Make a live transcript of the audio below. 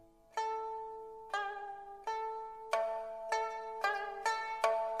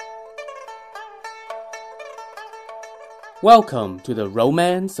Welcome to the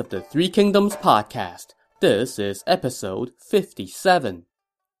Romance of the Three Kingdoms podcast. This is episode 57.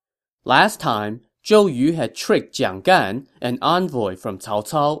 Last time, Zhou Yu had tricked Jiang Gan, an envoy from Cao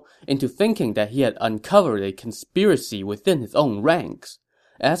Cao, into thinking that he had uncovered a conspiracy within his own ranks.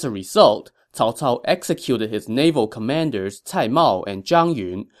 As a result, Cao Cao executed his naval commanders Cai Mao and Zhang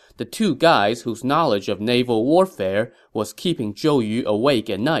Yun, the two guys whose knowledge of naval warfare was keeping Zhou Yu awake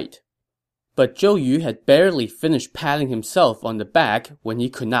at night. But Zhou Yu had barely finished patting himself on the back when he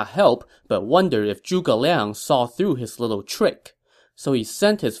could not help but wonder if Zhuge Liang saw through his little trick. So he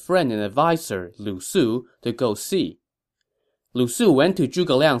sent his friend and advisor, Lu Su, to go see. Lu Su went to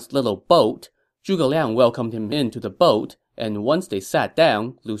Zhuge Liang's little boat. Zhuge Liang welcomed him into the boat, and once they sat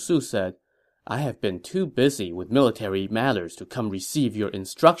down, Lu Su said, "I have been too busy with military matters to come receive your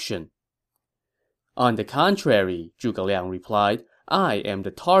instruction." "On the contrary," Zhuge Liang replied, "I am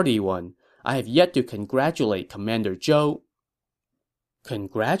the tardy one. I have yet to congratulate Commander Zhou."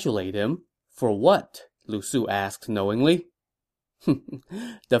 "Congratulate him? For what?" Lu Su asked knowingly.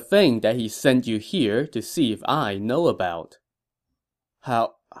 "The thing that he sent you here to see if I know about."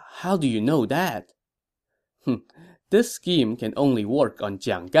 How do you know that?" "This scheme can only work on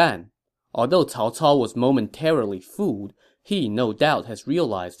Jiang Gan. Although Cao Cao was momentarily fooled, he no doubt has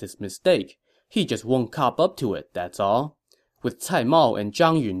realized his mistake. He just won't cop up to it, that's all. With Cai Mao and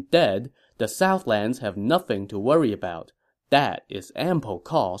Zhang Yun dead, the Southlands have nothing to worry about. That is ample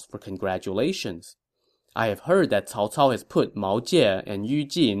cause for congratulations. I have heard that Cao Cao has put Mao Jie and Yu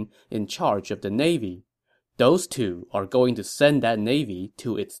Jin in charge of the navy. Those two are going to send that navy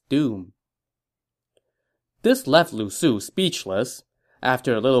to its doom." This left Lu Su speechless.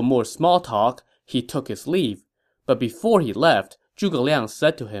 After a little more small talk, he took his leave. But before he left, Zhuge Liang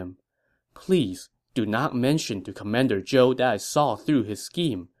said to him, "Please, do not mention to Commander Zhou that I saw through his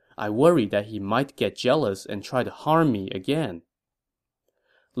scheme. I worry that he might get jealous and try to harm me again."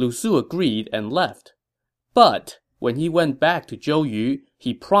 Lu Su agreed and left. But when he went back to Zhou Yu,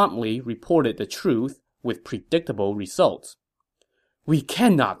 he promptly reported the truth with predictable results. "We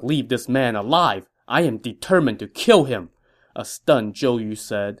cannot leave this man alive. I am determined to kill him," a stunned Zhou Yu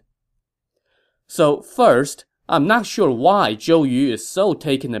said. So first, I'm not sure why Zhou Yu is so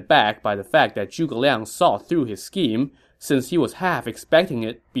taken aback by the fact that Zhuge Liang saw through his scheme, since he was half expecting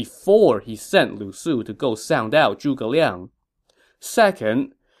it before he sent Lu Su to go sound out Zhuge Liang.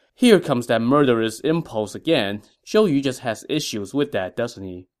 Second, here comes that murderous impulse again. Zhou Yu just has issues with that, doesn't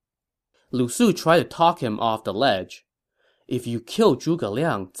he? Lu Su tried to talk him off the ledge. "If you kill Zhuge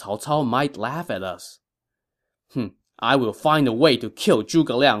Liang, Cao Cao might laugh at us." I will find a way to kill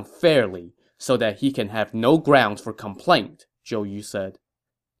Zhuge Liang fairly, so that he can have no grounds for complaint," Zhou Yu said.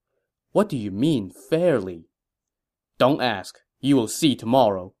 "What do you mean, fairly?" "Don't ask. You will see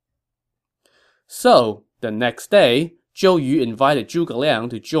tomorrow." So, the next day, Zhou Yu invited Zhuge Liang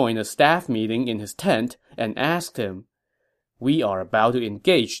to join a staff meeting in his tent and asked him, "We are about to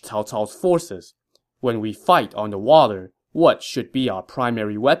engage Cao Cao's forces. When we fight on the water, what should be our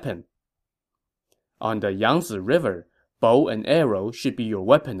primary weapon?" "On the Yangtze River, bow and arrow should be your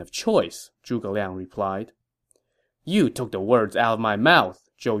weapon of choice," Zhuge Liang replied. "You took the words out of my mouth,"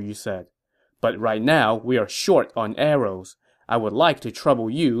 Zhou Yu said. "But right now, we are short on arrows. I would like to trouble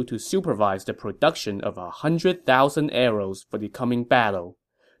you to supervise the production of 100,000 arrows for the coming battle.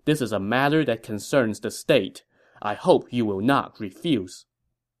 This is a matter that concerns the state. I hope you will not refuse."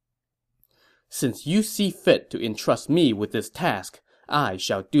 "Since you see fit to entrust me with this task, I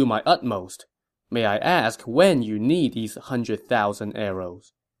shall do my utmost. May I ask when you need these 100,000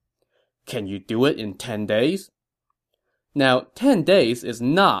 arrows?" "Can you do it in 10 days? Now, 10 days is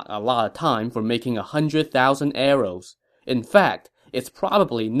not a lot of time for making 100,000 arrows. In fact, it's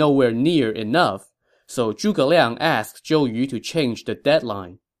probably nowhere near enough, so Zhuge Liang asked Zhou Yu to change the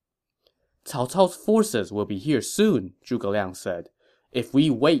deadline. "Cao Cao's forces will be here soon," Zhuge Liang said. "If we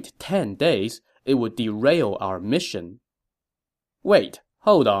wait 10 days, it would derail our mission." "Wait,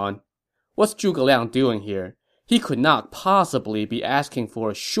 hold on. What's Zhuge Liang doing here? He could not possibly be asking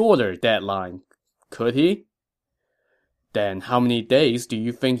for a shorter deadline, could he?" "Then how many days do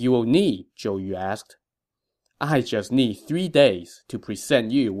you think you will need?" Zhou Yu asked. "I just need 3 days to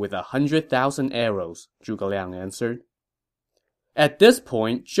present you with 100,000 arrows," Zhuge Liang answered. At this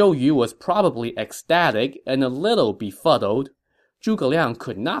point, Zhou Yu was probably ecstatic and a little befuddled. Zhuge Liang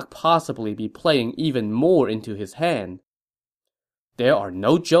could not possibly be playing even more into his hand. "There are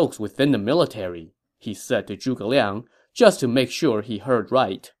no jokes within the military," he said to Zhuge Liang, just to make sure he heard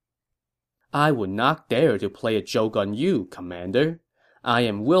right. "I would not dare to play a joke on you, Commander. I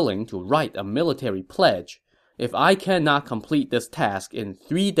am willing to write a military pledge. If I cannot complete this task in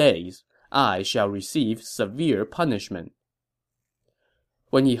 3 days, I shall receive severe punishment.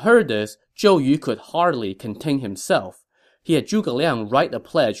 When he heard this, Zhou Yu could hardly contain himself. He had Zhuge Liang write a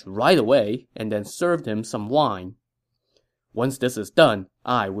pledge right away and then served him some wine. "Once this is done,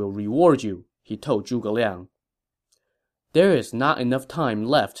 I will reward you," he told Zhuge Liang. "There is not enough time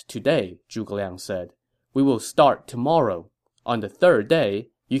left today," Zhuge Liang said. "We will start tomorrow. On the third day,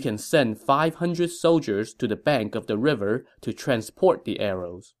 you can send 500 soldiers to the bank of the river to transport the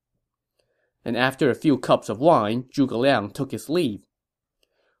arrows." And after a few cups of wine, Zhuge Liang took his leave.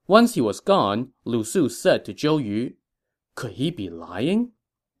 Once he was gone, Lu Su said to Zhou Yu, "Could he be lying?"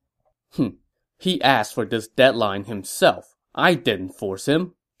 He asked for this deadline himself. I didn't force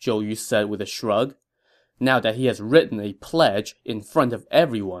him," Zhou Yu said with a shrug. "Now that he has written a pledge in front of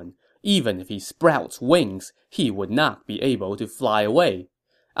everyone, even if he sprouts wings, he would not be able to fly away.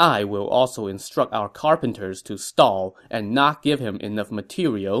 I will also instruct our carpenters to stall and not give him enough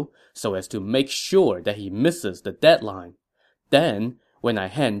material so as to make sure that he misses the deadline. Then, when I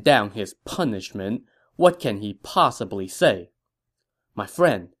hand down his punishment, what can he possibly say? My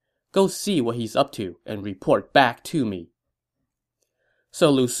friend, go see what he's up to and report back to me." So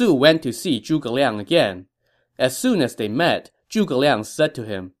Lu Su went to see Zhuge Liang again. As soon as they met, Zhuge Liang said to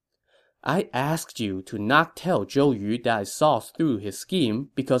him, "I asked you to not tell Zhou Yu that I saw through his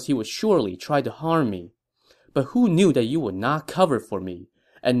scheme because he would surely try to harm me. But who knew that you would not cover for me?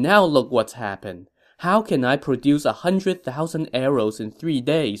 And now look what's happened. How can I produce 100,000 arrows in 3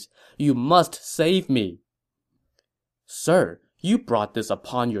 days? You must save me." "Sir, you brought this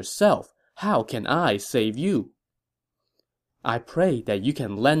upon yourself. How can I save you?" "I pray that you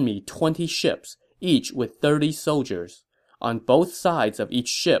can lend me 20 ships, each with 30 soldiers. On both sides of each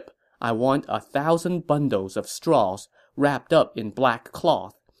ship, I want 1,000 bundles of straws wrapped up in black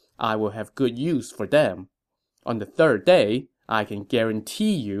cloth. I will have good use for them. On the third day, I can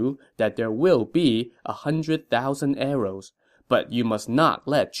guarantee you that there will be 100,000 arrows, but you must not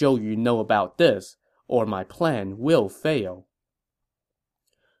let Zhou Yu know about this, or my plan will fail."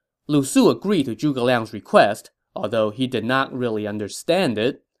 Lu Su agreed to Zhuge Liang's request, although he did not really understand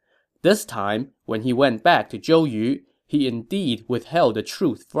it. This time, when he went back to Zhou Yu, he indeed withheld the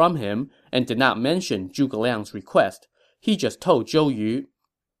truth from him and did not mention Zhuge Liang's request. He just told Zhou Yu,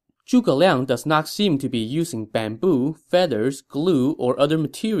 "Zhuge Liang does not seem to be using bamboo, feathers, glue, or other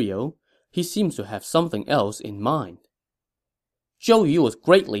material. He seems to have something else in mind." Zhou Yu was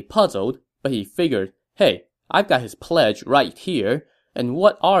greatly puzzled, but he figured, hey, I've got his pledge right here, and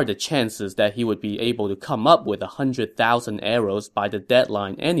what are the chances that he would be able to come up with 100,000 arrows by the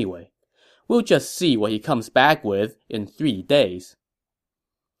deadline anyway? We'll just see what he comes back with in 3 days.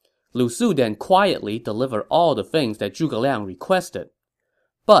 Lu Su then quietly delivered all the things that Zhuge Liang requested.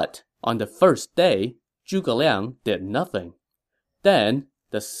 But on the first day, Zhuge Liang did nothing. Then,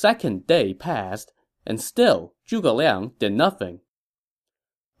 the second day passed, and still Zhuge Liang did nothing.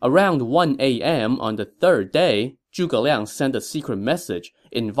 Around 1 a.m. on the third day, Zhuge Liang sent a secret message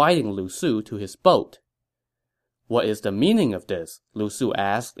inviting Lu Su to his boat. "What is the meaning of this?" Lu Su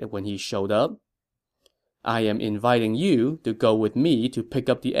asked when he showed up. "I am inviting you to go with me to pick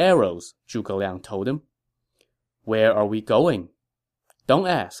up the arrows," Zhuge Liang told him. "Where are we going?" "Don't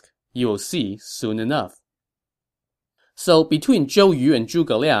ask. You will see soon enough." So between Zhou Yu and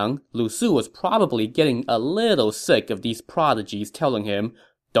Zhuge Liang, Lu Su was probably getting a little sick of these prodigies telling him,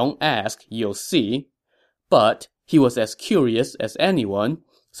 "Don't ask, you'll see." But he was as curious as anyone,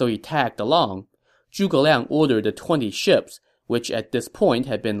 so he tagged along. Zhuge Liang ordered the 20 ships, which at this point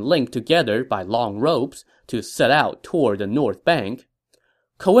had been linked together by long ropes, to set out toward the north bank.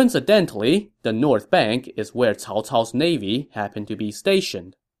 Coincidentally, the north bank is where Cao Cao's navy happened to be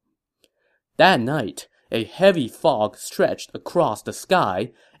stationed. That night, a heavy fog stretched across the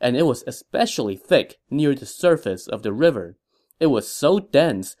sky, and it was especially thick near the surface of the river. It was so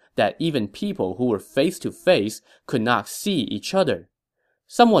dense that even people who were face to face could not see each other.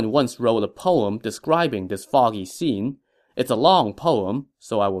 Someone once wrote a poem describing this foggy scene. It's a long poem,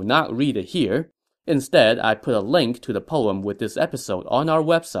 so I will not read it here. Instead, I put a link to the poem with this episode on our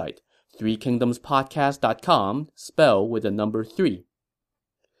website, threekingdomspodcast.com, spelled with the number 3.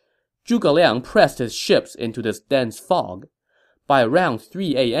 Zhuge Liang pressed his ships into this dense fog. By around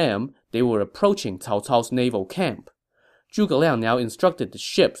 3 a.m., they were approaching Cao Cao's naval camp. Zhuge Liang now instructed the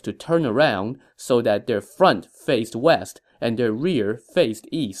ships to turn around so that their front faced west and their rear faced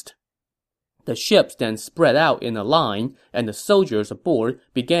east. The ships then spread out in a line, and the soldiers aboard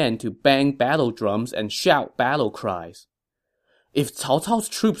began to bang battle drums and shout battle cries. "If Cao Cao's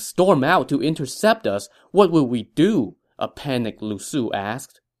troops storm out to intercept us, what will we do?" a panicked Lu Su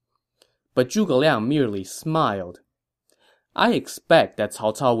asked. But Zhuge Liang merely smiled. "I expect that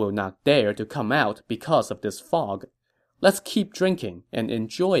Cao Cao will not dare to come out because of this fog. Let's keep drinking and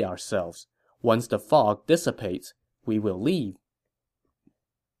enjoy ourselves. Once the fog dissipates, we will leave.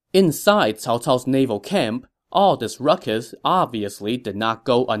 Inside Cao Cao's naval camp, all this ruckus obviously did not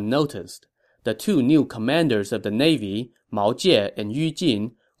go unnoticed. The two new commanders of the navy, Mao Jie and Yu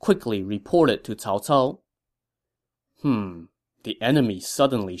Jin, quickly reported to Cao Cao. The enemy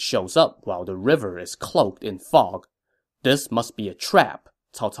suddenly shows up while the river is cloaked in fog. This must be a trap,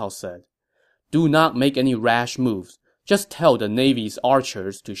 Cao Cao said. Do not make any rash moves. Just tell the navy's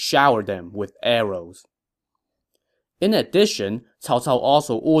archers to shower them with arrows. In addition, Cao Cao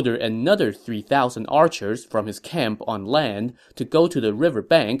also ordered another 3,000 archers from his camp on land to go to the river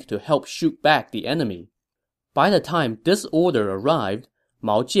bank to help shoot back the enemy. By the time this order arrived,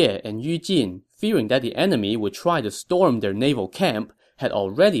 Mao Jie and Yu Jin, fearing that the enemy would try to storm their naval camp, had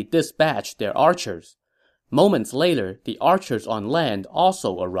already dispatched their archers. Moments later, the archers on land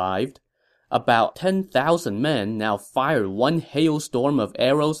also arrived. About 10,000 men now fired one hailstorm of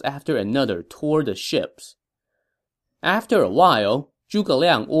arrows after another toward the ships. After a while, Zhuge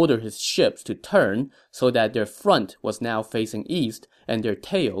Liang ordered his ships to turn so that their front was now facing east and their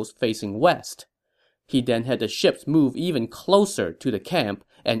tails facing west. He then had the ships move even closer to the camp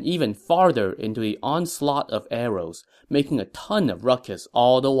and even farther into the onslaught of arrows, making a ton of ruckus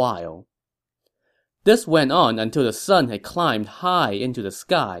all the while. This went on until the sun had climbed high into the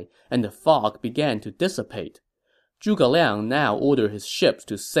sky and the fog began to dissipate. Zhuge Liang now ordered his ships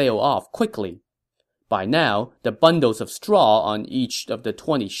to sail off quickly. By now, the bundles of straw on each of the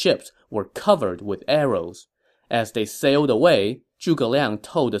 20 ships were covered with arrows. As they sailed away, Zhuge Liang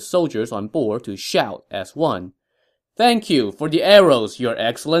told the soldiers on board to shout as one, "Thank you for the arrows, Your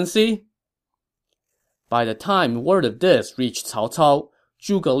Excellency!" By the time word of this reached Cao Cao,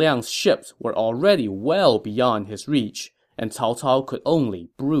 Zhuge Liang's ships were already well beyond his reach, and Cao Cao could only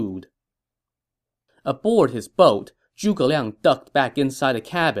brood. Aboard his boat, Zhuge Liang ducked back inside the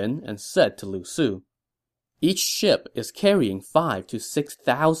cabin and said to Lu Su, "Each ship is carrying 5,000 to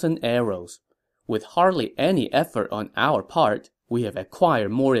 6,000 arrows. With hardly any effort on our part, we have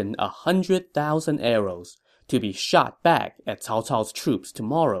acquired more than 100,000 arrows to be shot back at Cao Cao's troops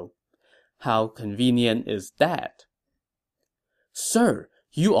tomorrow. How convenient is that?" "Sir,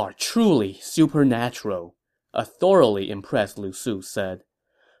 you are truly supernatural," a thoroughly impressed Lu Su said.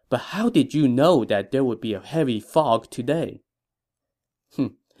 "But how did you know that there would be a heavy fog today?"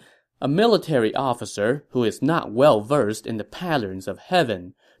 A military officer who is not well versed in the patterns of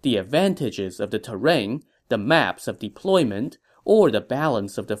heaven, the advantages of the terrain, the maps of deployment, or the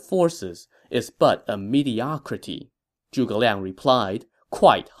balance of the forces is but a mediocrity, Zhuge Liang replied,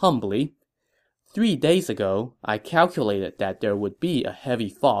 quite humbly. 3 days ago, I calculated that there would be a heavy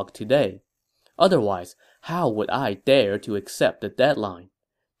fog today. Otherwise, how would I dare to accept the deadline?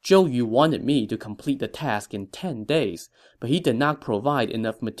 Zhou Yu wanted me to complete the task in 10 days, but he did not provide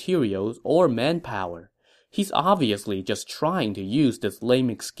enough materials or manpower. He's obviously just trying to use this lame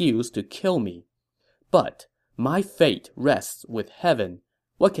excuse to kill me. But my fate rests with heaven.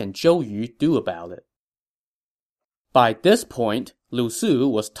 What can Zhou Yu do about it? By this point, Lu Su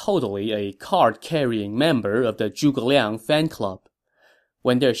was totally a card-carrying member of the Zhuge Liang fan club.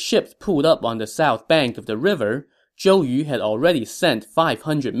 When their ships pulled up on the south bank of the river, Zhou Yu had already sent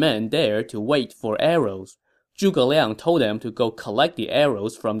 500 men there to wait for arrows. Zhuge Liang told them to go collect the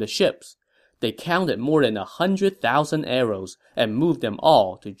arrows from the ships. They counted more than 100,000 arrows and moved them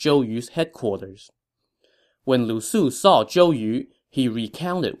all to Zhou Yu's headquarters. When Lu Su saw Zhou Yu, he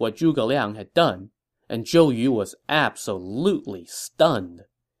recounted what Zhuge Liang had done, and Zhou Yu was absolutely stunned.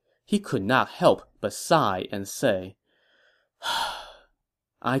 He could not help but sigh and say,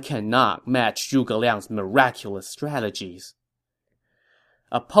 "I cannot match Zhuge Liang's miraculous strategies."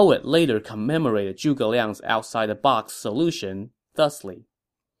 A poet later commemorated Zhuge Liang's outside-the-box solution thusly.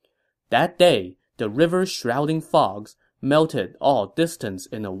 That day, the river's shrouding fogs melted all distance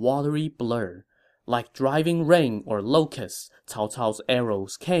in a watery blur. Like driving rain or locusts, Cao Cao's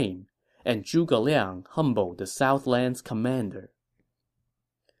arrows came, and Zhuge Liang humbled the Southland's commander.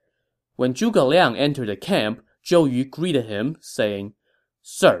 When Zhuge Liang entered the camp, Zhou Yu greeted him, saying,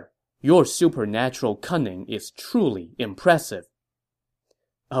 "Sir, your supernatural cunning is truly impressive."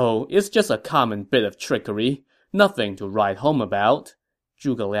 "Oh, it's just a common bit of trickery. Nothing to write home about,"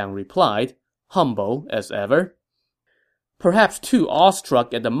 Zhuge Liang replied, humble as ever. Perhaps too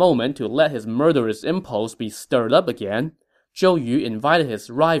awestruck at the moment to let his murderous impulse be stirred up again, Zhou Yu invited his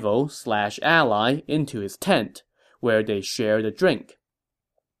rival/ally into his tent, where they shared a drink.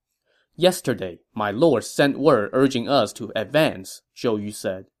 "Yesterday, my lord sent word urging us to advance," Zhou Yu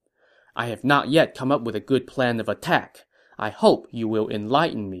said. "I have not yet come up with a good plan of attack. I hope you will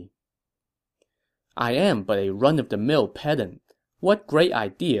enlighten me." I am but a run-of-the-mill pedant. What great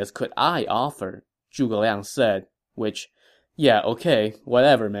ideas could I offer? Zhuge Liang said, which, yeah, okay,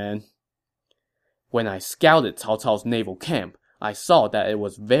 whatever, man. When I scouted Cao Cao's naval camp, I saw that it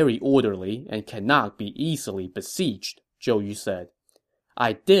was very orderly and cannot be easily besieged, Zhou Yu said.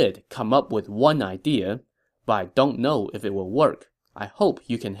 I did come up with one idea, but I don't know if it will work. I hope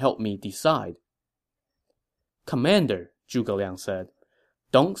you can help me decide. Commander, Zhuge Liang said,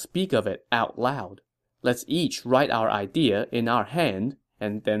 don't speak of it out loud. Let's each write our idea in our hand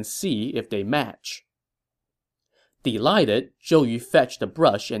and then see if they match. Delighted, Zhou Yu fetched a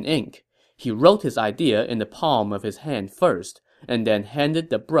brush and ink. He wrote his idea in the palm of his hand first, and then handed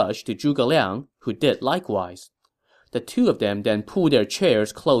the brush to Zhuge Liang, who did likewise. The two of them then pulled their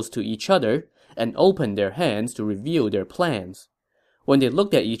chairs close to each other and opened their hands to reveal their plans. When they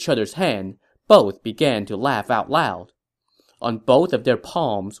looked at each other's hand, both began to laugh out loud. On both of their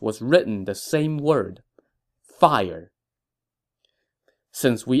palms was written the same word: fire.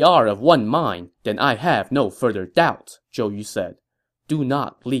 Since we are of one mind, then I have no further doubts, Zhou Yu said. Do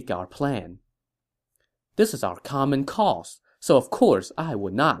not leak our plan. This is our common cause, so of course I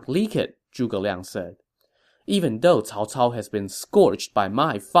would not leak it, Zhuge Liang said. Even though Cao Cao has been scorched by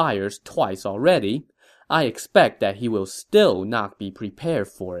my fires twice already, I expect that he will still not be prepared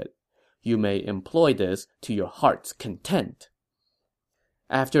for it. You may employ this to your heart's content.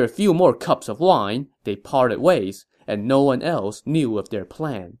 After a few more cups of wine, they parted ways, and no one else knew of their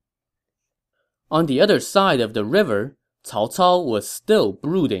plan. On the other side of the river, Cao Cao was still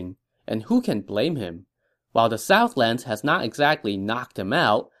brooding, and who can blame him? While the Southlands has not exactly knocked him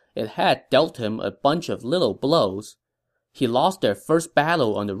out, it had dealt him a bunch of little blows. He lost their first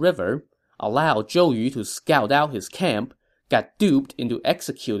battle on the river, allowed Zhou Yu to scout out his camp, got duped into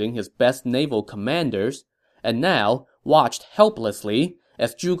executing his best naval commanders, and now watched helplessly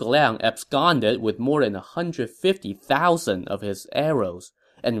as Zhuge Liang absconded with more than 150,000 of his arrows,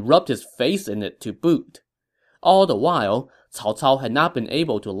 and rubbed his face in it to boot. All the while, Cao Cao had not been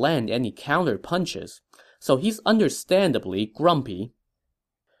able to land any counter-punches, so he's understandably grumpy.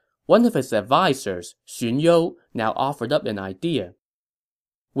 One of his advisers, Xun You, now offered up an idea.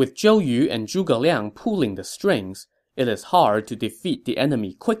 With Zhou Yu and Zhuge Liang pulling the strings, it is hard to defeat the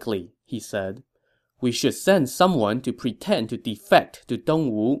enemy quickly, he said. We should send someone to pretend to defect to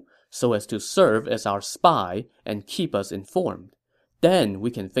Dongwu so as to serve as our spy and keep us informed. Then we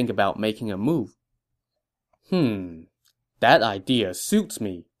can think about making a move. That idea suits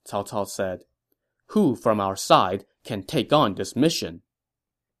me, Cao Cao said. Who from our side can take on this mission?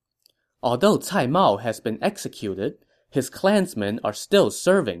 Although Cai Mao has been executed, his clansmen are still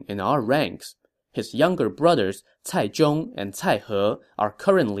serving in our ranks. His younger brothers Cai Zhong and Cai He are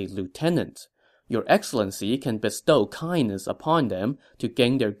currently lieutenants. Your Excellency can bestow kindness upon them to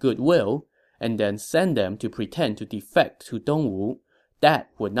gain their goodwill, and then send them to pretend to defect to Dongwu. That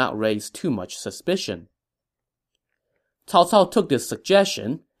would not raise too much suspicion. Cao Cao took this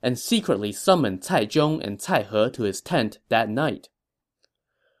suggestion and secretly summoned Cai Zhong and Cai He to his tent that night.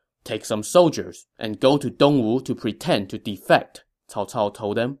 Take some soldiers and go to Dongwu to pretend to defect, Cao Cao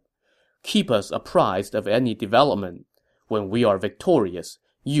told them. Keep us apprised of any development. When we are victorious,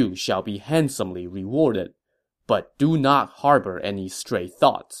 you shall be handsomely rewarded. But do not harbor any stray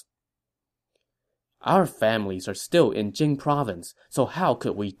thoughts. Our families are still in Jing province, so how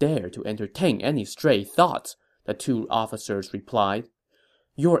could we dare to entertain any stray thoughts? The two officers replied.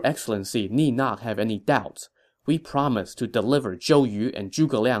 Your Excellency need not have any doubts. We promise to deliver Zhou Yu and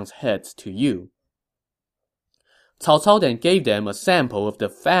Zhuge Liang's heads to you. Cao Cao then gave them a sample of the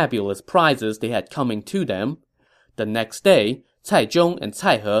fabulous prizes they had coming to them. The next day, Cai Zhong and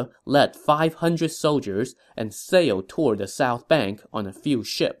Cai He led 500 soldiers and sailed toward the south bank on a few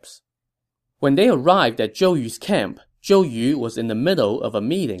ships. When they arrived at Zhou Yu's camp, Zhou Yu was in the middle of a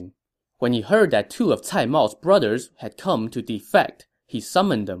meeting. When he heard that two of Cai Mao's brothers had come to defect, he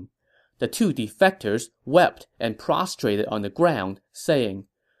summoned them. The two defectors wept and prostrated on the ground, saying,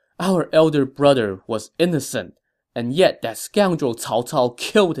 Our elder brother was innocent, and yet that scoundrel Cao Cao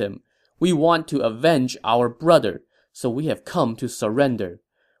killed him. We want to avenge our brother, so we have come to surrender.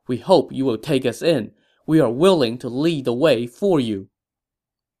 We hope you will take us in. We are willing to lead the way for you.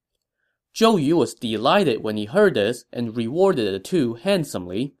 Zhou Yu was delighted when he heard this and rewarded the two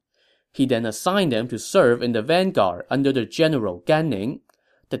handsomely. He then assigned them to serve in the vanguard under the general Gan Ning.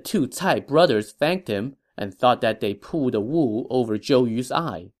 The two Cai brothers thanked him and thought that they pulled the wool over Zhou Yu's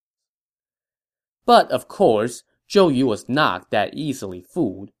eye. But, of course, Zhou Yu was not that easily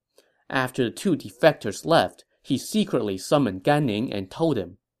fooled. After the two defectors left, he secretly summoned Gan Ning and told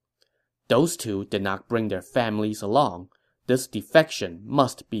him, Those two did not bring their families along. This defection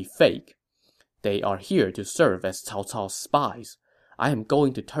must be fake. They are here to serve as Cao Cao's spies. I am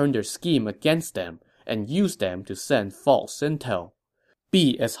going to turn their scheme against them and use them to send false intel.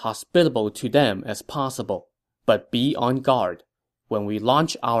 Be as hospitable to them as possible, but be on guard. When we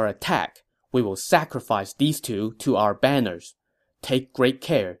launch our attack, we will sacrifice these two to our banners. Take great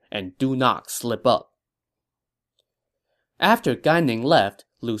care and do not slip up. After Gan Ning left,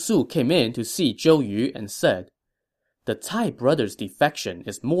 Lu Su came in to see Zhou Yu and said, "The Cai brothers' defection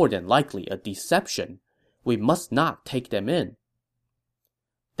is more than likely a deception. We must not take them in."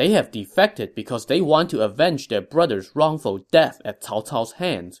 "They have defected because they want to avenge their brother's wrongful death at Cao Cao's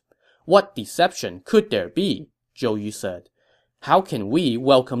hands. What deception could there be?" Zhou Yu said. "How can we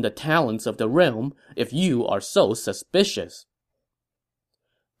welcome the talents of the realm if you are so suspicious?"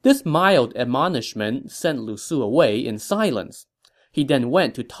 This mild admonishment sent Lu Su away in silence. He then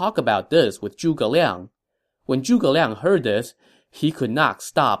went to talk about this with Zhuge Liang. When Zhuge Liang heard this, he could not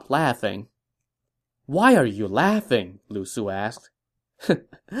stop laughing. "Why are you laughing?" Lu Su asked.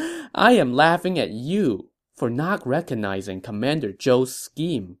 "I am laughing at you for not recognizing Commander Zhou's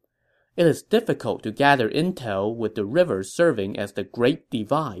scheme. It is difficult to gather intel with the river serving as the Great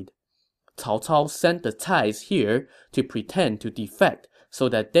Divide. Cao Cao sent the Cais here to pretend to defect so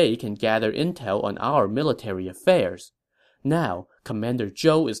that they can gather intel on our military affairs. Now, Commander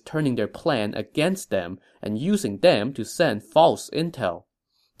Zhou is turning their plan against them and using them to send false intel.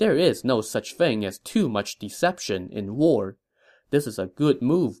 There is no such thing as too much deception in war. This is a good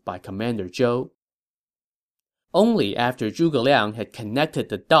move by Commander Zhou." Only after Zhuge Liang had connected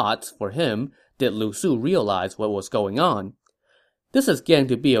the dots for him did Lu Su realize what was going on. This is getting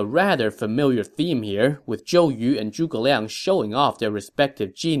to be a rather familiar theme here, with Zhou Yu and Zhuge Liang showing off their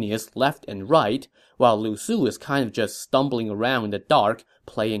respective genius left and right, while Lu Su is kind of just stumbling around in the dark,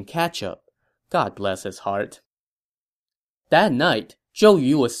 playing catch-up. God bless his heart. That night, Zhou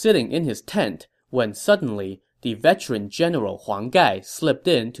Yu was sitting in his tent when suddenly the veteran general Huang Gai slipped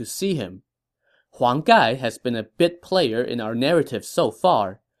in to see him. Huang Gai has been a bit player in our narrative so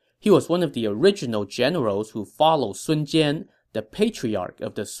far. He was one of the original generals who followed Sun Jian, the patriarch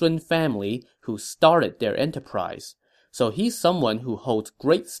of the Sun family who started their enterprise. So he's someone who holds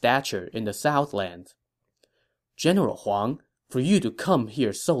great stature in the Southlands. "General Huang, for you to come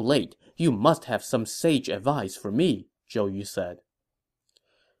here so late, you must have some sage advice for me," Zhou Yu said.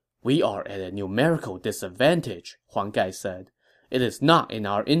 "We are at a numerical disadvantage," Huang Gai said. "It is not in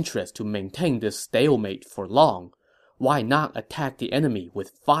our interest to maintain this stalemate for long. Why not attack the enemy with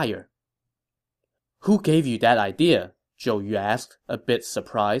fire?" "Who gave you that idea?" Zhou Yu asked, a bit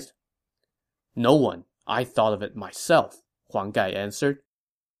surprised. "No one. I thought of it myself," Huang Gai answered.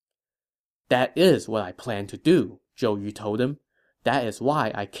 "That is what I plan to do," Zhou Yu told him. "That is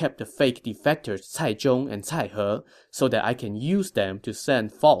why I kept the fake defectors Cai Zhong and Cai He, so that I can use them to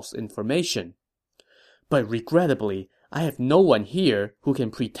send false information. But regrettably, I have no one here who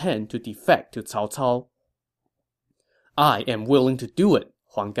can pretend to defect to Cao Cao." "I am willing to do it,"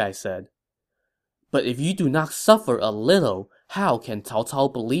 Huang Gai said. "But if you do not suffer a little, how can Cao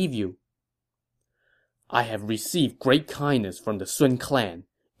Cao believe you?" "I have received great kindness from the Sun clan.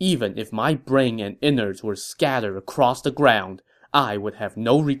 Even if my brain and innards were scattered across the ground, I would have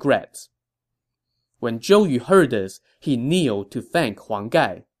no regrets." When Zhou Yu heard this, he kneeled to thank Huang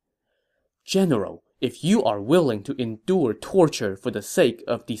Gai. "General, if you are willing to endure torture for the sake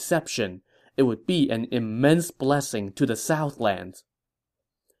of deception, it would be an immense blessing to the Southlands."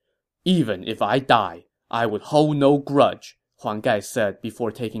 "Even if I die, I would hold no grudge," Huang Gai said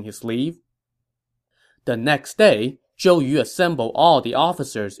before taking his leave. The next day, Zhou Yu assembled all the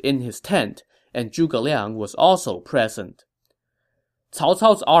officers in his tent, and Zhuge Liang was also present. "Cao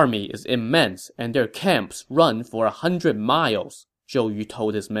Cao's army is immense, and their camps run for 100 miles, Zhou Yu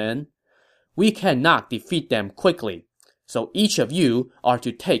told his men. "We cannot defeat them quickly, so each of you are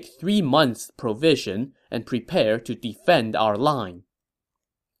to take 3 months' provision and prepare to defend our line."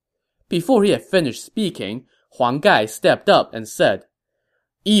 Before he had finished speaking, Huang Gai stepped up and said,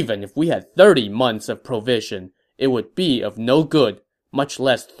 "Even if we had 30 months of provision, it would be of no good, much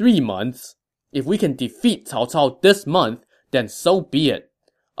less 3 months. If we can defeat Cao Cao this month, then so be it.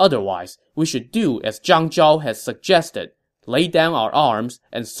 Otherwise, we should do as Zhang Zhao has suggested, lay down our arms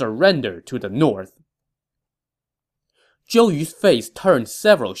and surrender to the north." Zhou Yu's face turned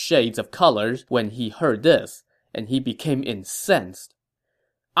several shades of colors when he heard this, and he became incensed.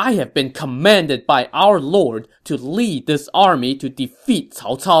 "I have been commanded by our lord to lead this army to defeat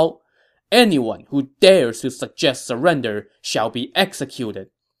Cao Cao. Anyone who dares to suggest surrender shall be executed.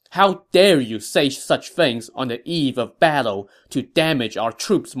 How dare you say such things on the eve of battle to damage our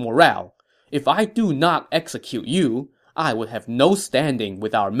troops' morale? If I do not execute you, I would have no standing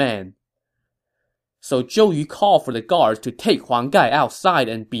with our men." So Zhou Yu called for the guards to take Huang Gai outside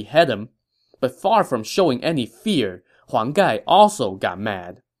and behead him. But far from showing any fear, Huang Gai also got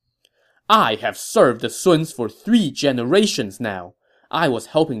mad. I have served the Suns for 3 generations now. I was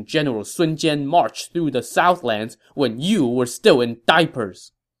helping General Sun Jian march through the Southlands when you were still in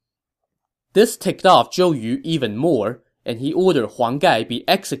diapers. This ticked off Zhou Yu even more, and he ordered Huang Gai be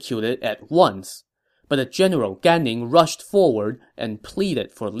executed at once. But the General Gan Ning rushed forward and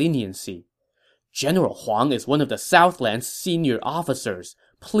pleaded for leniency. General Huang is one of the Southland's senior officers.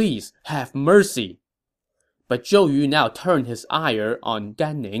 Please have mercy. But Zhou Yu now turned his ire on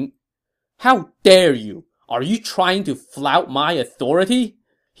Gan Ning. How dare you! Are you trying to flout my authority?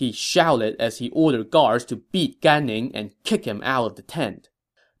 He shouted as he ordered guards to beat Gan Ning and kick him out of the tent.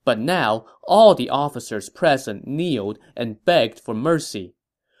 But now, all the officers present kneeled and begged for mercy.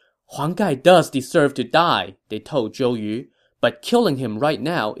 Huang Gai does deserve to die, they told Zhou Yu, but killing him right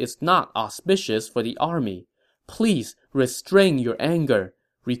now is not auspicious for the army. Please restrain your anger.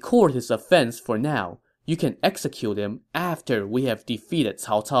 Record his offense for now. You can execute him after we have defeated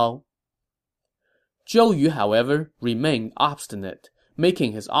Cao Cao. Zhou Yu, however, remained obstinate,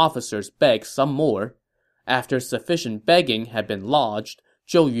 making his officers beg some more. After sufficient begging had been lodged,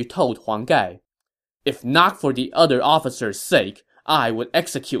 Zhou Yu told Huang Gai, "If not for the other officers' sake, I would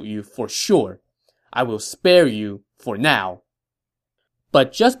execute you for sure. I will spare you for now."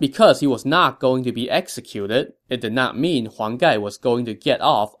 But just because he was not going to be executed, it did not mean Huang Gai was going to get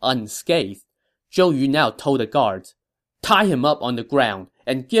off unscathed. Zhou Yu now told the guards, "Tie him up on the ground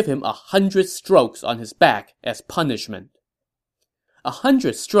and give him 100 strokes on his back as punishment."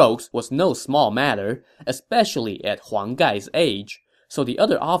 100 strokes was no small matter, especially at Huang Gai's age, so the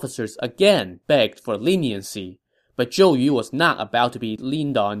other officers again begged for leniency. But Zhou Yu was not about to be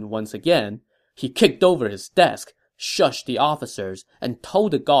leaned on once again. He kicked over his desk, shushed the officers, and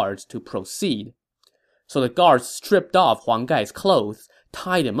told the guards to proceed. So the guards stripped off Huang Gai's clothes,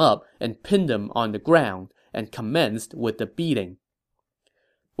 tied him up, and pinned him on the ground, and commenced with the beating.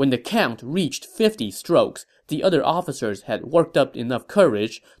 When the count reached 50 strokes, the other officers had worked up enough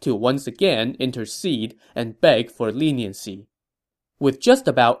courage to once again intercede and beg for leniency. With just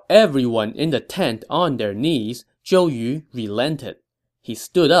about everyone in the tent on their knees, Zhou Yu relented. He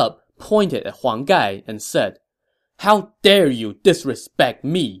stood up, pointed at Huang Gai, and said, "How dare you disrespect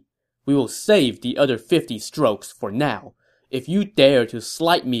me? We will save the other 50 strokes for now. If you dare to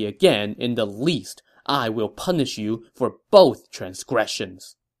slight me again in the least, I will punish you for both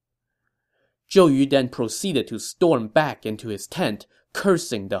transgressions." Zhou Yu then proceeded to storm back into his tent,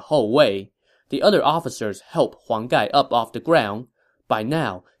 cursing the whole way. The other officers helped Huang Gai up off the ground. By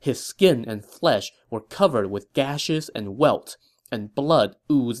now, his skin and flesh were covered with gashes and welts, and blood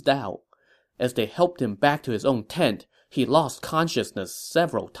oozed out. As they helped him back to his own tent, he lost consciousness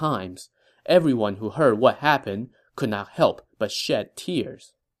several times. Everyone who heard what happened could not help but shed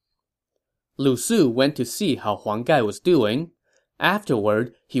tears. Lu Su went to see how Huang Gai was doing.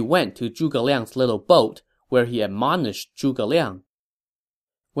 Afterward, he went to Zhuge Liang's little boat, where he admonished Zhuge Liang.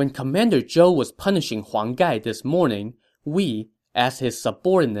 "When Commander Zhou was punishing Huang Gai this morning, we, as his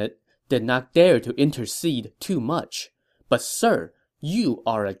subordinate, did not dare to intercede too much. But sir, you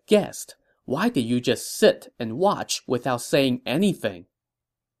are a guest. Why did you just sit and watch without saying anything?"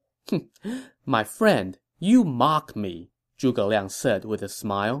 "My friend, you mock me," Zhuge Liang said with a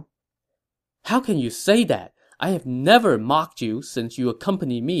smile. "How can you say that? I have never mocked you since you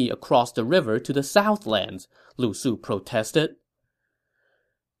accompanied me across the river to the Southlands," Lu Su protested.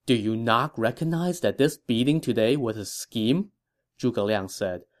 "Do you not recognize that this beating today was a scheme?" Zhuge Liang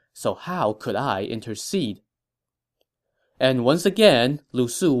said. "So how could I intercede?" And once again, Lu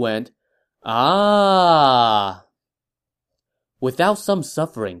Su went, "Ah!" "Without some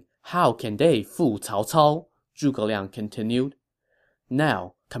suffering, how can they fool Cao Cao?" Zhuge Liang continued.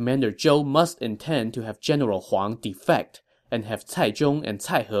 "Now, Commander Zhou must intend to have General Huang defect, and have Cai Zhong and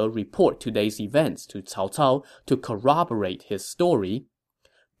Cai He report today's events to Cao Cao to corroborate his story.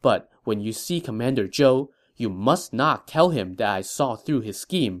 But when you see Commander Zhou, you must not tell him that I saw through his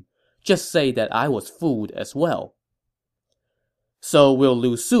scheme. Just say that I was fooled as well." So will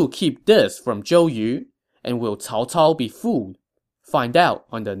Lu Su keep this from Zhou Yu? And will Cao Cao be fooled? Find out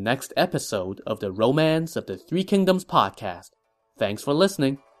on the next episode of the Romance of the Three Kingdoms podcast. Thanks for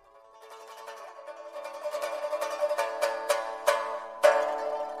listening.